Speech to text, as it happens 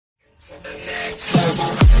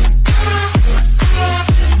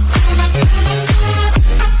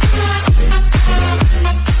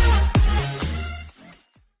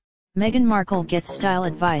Meghan Markle gets style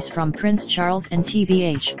advice from Prince Charles and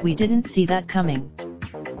TBH. We didn't see that coming.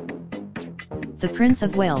 The Prince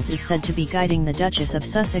of Wales is said to be guiding the Duchess of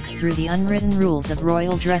Sussex through the unwritten rules of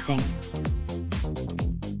royal dressing.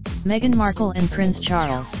 Meghan Markle and Prince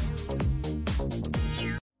Charles.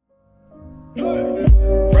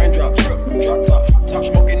 Raindrop, drop top, top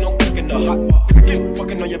smoking, no cooking the hot pot.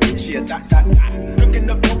 Fucking on your bitch, yeah, that. Looking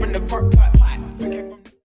up, open the park,